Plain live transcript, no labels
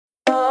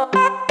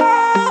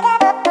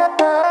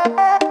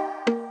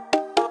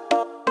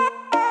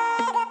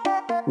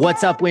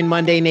What's up, Win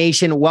Monday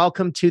Nation?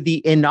 Welcome to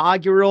the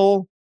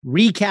inaugural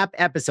recap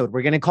episode.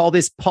 We're going to call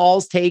this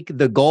Paul's Take.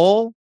 The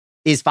goal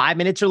is 5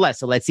 minutes or less.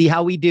 So let's see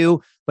how we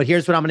do. But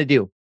here's what I'm going to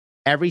do.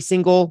 Every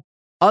single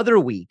other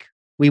week,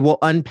 we will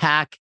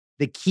unpack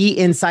the key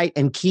insight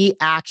and key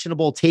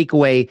actionable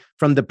takeaway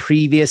from the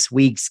previous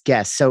week's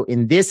guest. So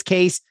in this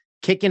case,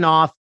 kicking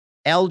off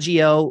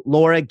LGO,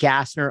 Laura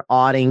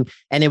Gassner-Otting,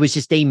 and it was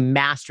just a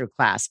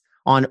masterclass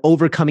on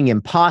overcoming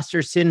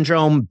imposter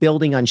syndrome,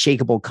 building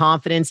unshakable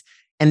confidence.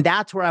 And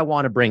that's where I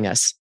want to bring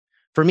us.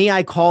 For me,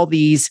 I call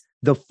these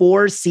the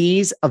 4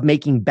 C's of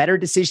making better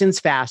decisions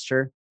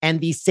faster. And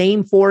these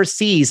same 4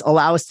 C's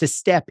allow us to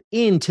step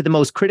into the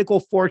most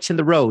critical forks in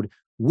the road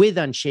with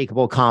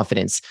unshakable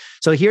confidence.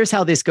 So here's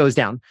how this goes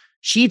down.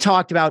 She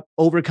talked about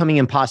overcoming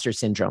imposter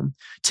syndrome.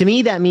 To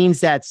me, that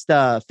means that's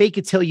the fake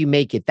it till you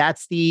make it.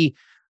 That's the,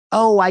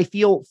 I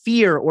feel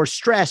fear or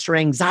stress or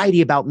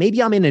anxiety about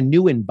maybe I'm in a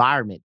new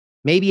environment.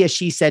 Maybe, as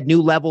she said,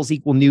 new levels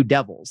equal new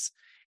devils.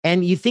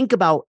 And you think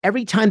about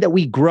every time that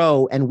we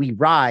grow and we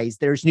rise,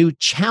 there's new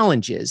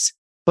challenges,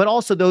 but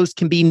also those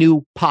can be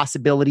new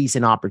possibilities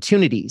and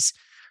opportunities.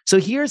 So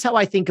here's how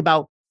I think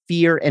about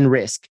fear and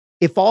risk.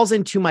 It falls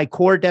into my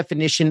core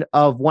definition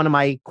of one of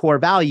my core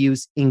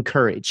values in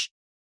courage.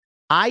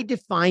 I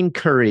define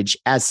courage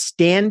as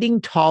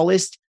standing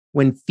tallest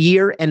when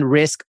fear and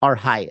risk are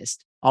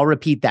highest. I'll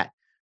repeat that.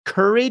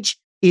 Courage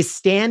is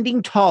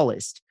standing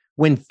tallest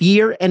when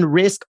fear and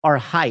risk are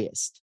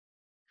highest.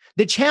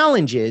 The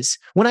challenge is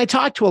when I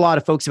talk to a lot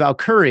of folks about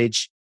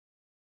courage,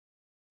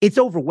 it's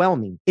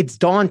overwhelming. It's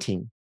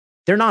daunting.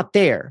 They're not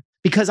there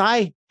because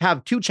I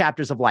have 2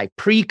 chapters of life,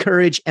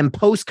 pre-courage and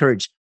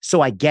post-courage.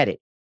 So I get it.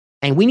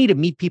 And we need to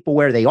meet people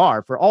where they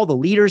are. For all the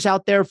leaders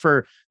out there,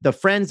 for the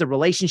friends, the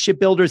relationship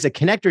builders, the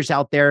connectors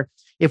out there,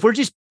 if we're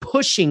just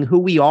pushing who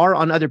we are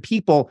on other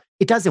people,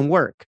 it doesn't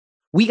work.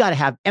 We got to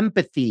have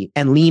empathy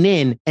and lean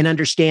in and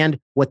understand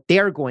what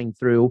they're going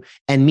through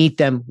and meet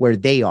them where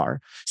they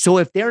are. So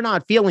if they're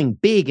not feeling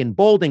big and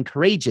bold and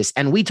courageous,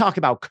 and we talk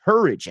about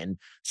courage and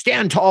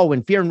stand tall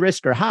when fear and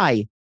risk are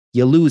high,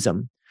 you lose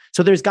them.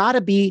 So there's got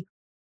to be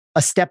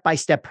a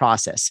step-by-step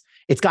process.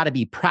 It's got to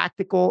be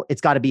practical.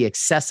 It's got to be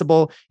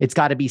accessible. It's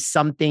got to be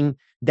something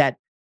that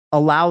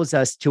allows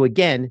us to,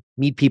 again,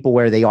 meet people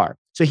where they are.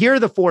 So here are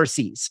the 4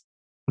 C's.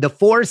 The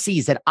 4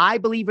 C's that I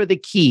believe are the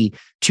key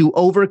to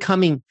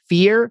overcoming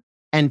fear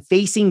and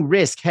facing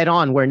risk head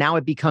on, where now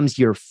it becomes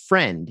your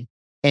friend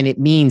and it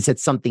means that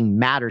something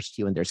matters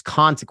to you and there's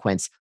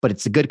consequence, but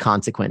it's a good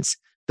consequence.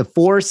 The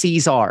 4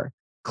 C's are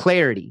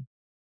clarity,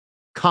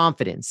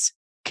 confidence,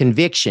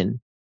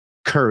 conviction,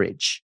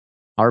 courage.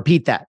 I'll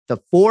repeat that. The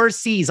 4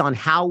 C's on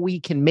how we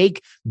can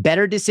make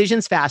better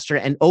decisions faster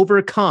and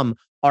overcome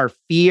our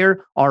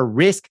fear, our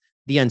risk,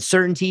 the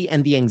uncertainty,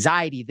 and the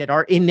anxiety that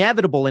are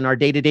inevitable in our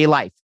day-to-day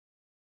life.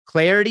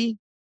 Clarity,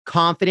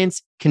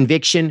 confidence,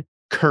 conviction,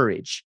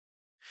 courage.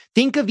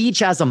 Think of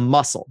each as a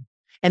muscle.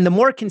 And the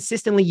more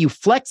consistently you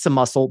flex a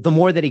muscle, the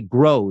more that it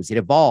grows, it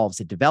evolves,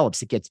 it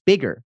develops, it gets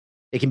bigger.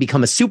 It can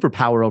become a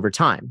superpower over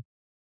time.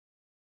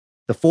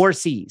 The 4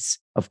 C's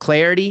of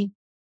clarity,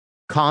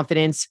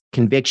 confidence,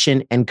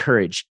 conviction, and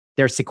courage.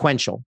 They're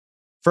sequential.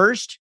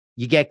 First,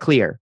 you get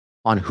clear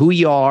on who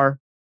you are,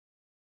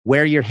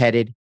 where you're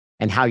headed,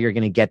 and how you're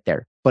going to get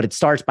there. But it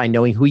starts by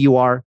knowing who you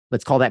are.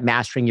 Let's call that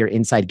mastering your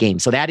inside game.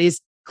 So that is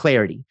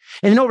clarity.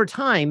 And then over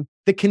time,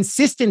 the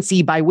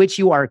consistency by which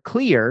you are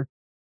clear,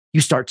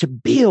 you start to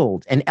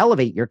build and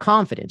elevate your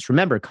confidence.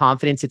 Remember,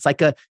 confidence, it's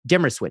like a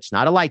dimmer switch,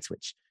 not a light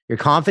switch. Your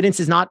confidence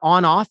is not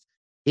on off.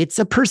 It's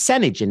a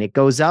percentage and it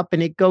goes up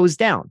and it goes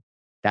down.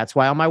 That's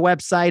why on my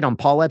website, on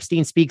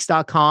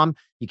paulepsteinspeaks.com,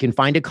 you can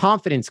find a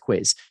confidence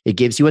quiz. It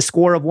gives you a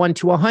score of 1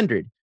 to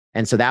 100.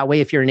 And so that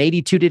way, if you're an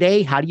 82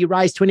 today, how do you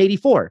rise to an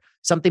 84?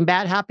 Something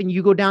bad happened,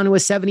 you go down to a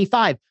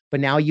 75, but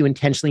now you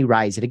intentionally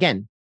rise it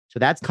again. So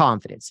that's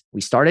confidence.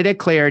 We started at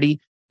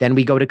clarity, then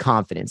we go to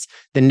confidence.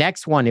 The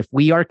next one, if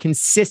we are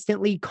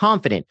consistently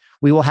confident,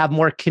 we will have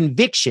more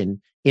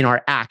conviction in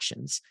our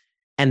actions.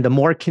 And the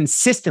more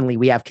consistently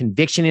we have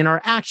conviction in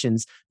our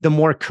actions, the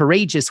more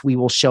courageous we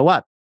will show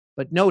up.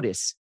 But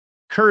notice,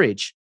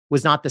 courage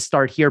was not the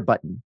start here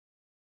button.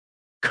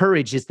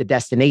 Courage is the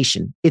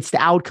destination. It's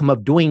the outcome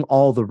of doing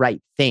all the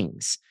right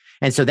things.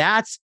 And so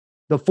that's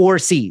the 4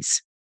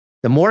 C's.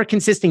 The more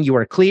consistent you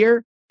are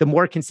clear, the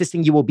more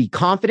consistent you will be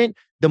confident,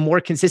 the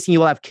more consistent you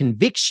will have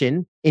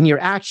conviction in your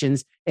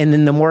actions, and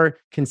then the more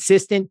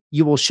consistent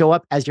you will show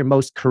up as your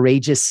most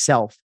courageous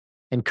self.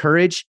 And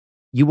courage,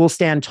 you will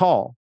stand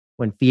tall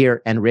when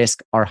fear and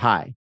risk are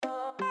high.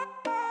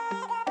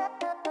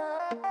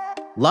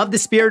 Love the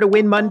spirit of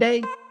Win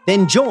Monday?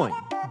 Then join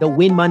the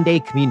Win Monday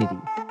community,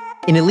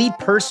 an elite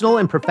personal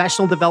and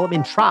professional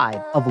development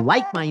tribe of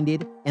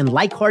like-minded and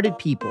like-hearted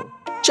people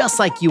just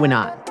like you and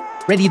I,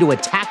 ready to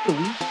attack the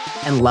week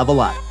and level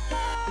up.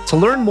 To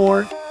learn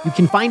more, you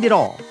can find it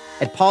all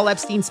at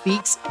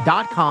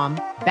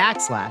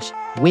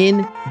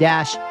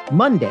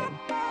paulepsteinspeaks.com/win-monday,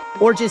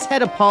 or just head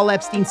to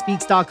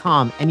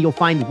paulepsteinspeaks.com and you'll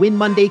find Win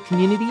Monday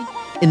community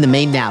in the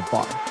main nav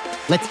bar.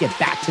 Let's get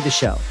back to the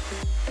show.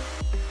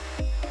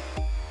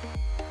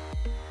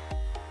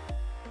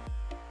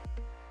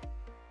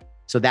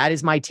 So that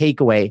is my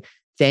takeaway.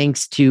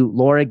 Thanks to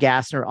Laura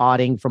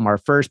Gassner-Otting from our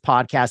first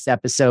podcast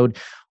episode,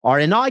 our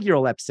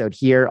inaugural episode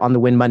here on the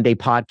Win Monday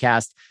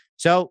podcast.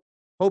 So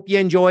hope you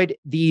enjoyed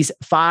these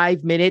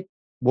 5-minute,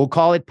 we'll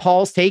call it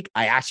Paul's Take.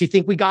 I actually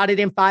think we got it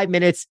in 5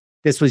 minutes.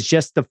 This was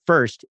just the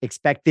first.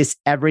 Expect this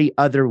every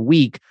other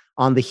week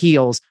on the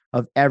heels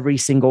of every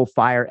single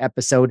fire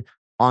episode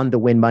on the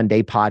Win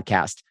Monday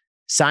podcast.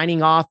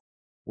 Signing off.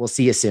 We'll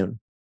see you soon.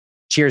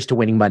 Cheers to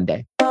winning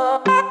Monday.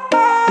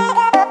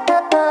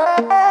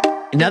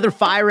 Another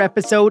fire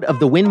episode of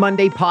the Win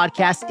Monday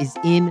podcast is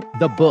in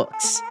the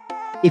books.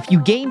 If you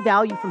gain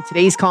value from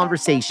today's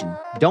conversation,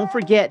 don't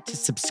forget to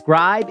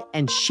subscribe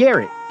and share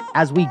it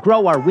as we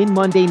grow our Win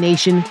Monday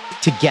Nation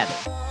together.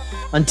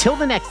 Until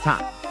the next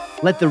time,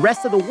 let the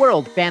rest of the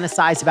world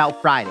fantasize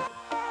about Friday.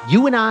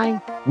 You and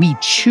I, we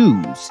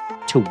choose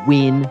to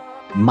win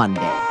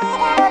Monday.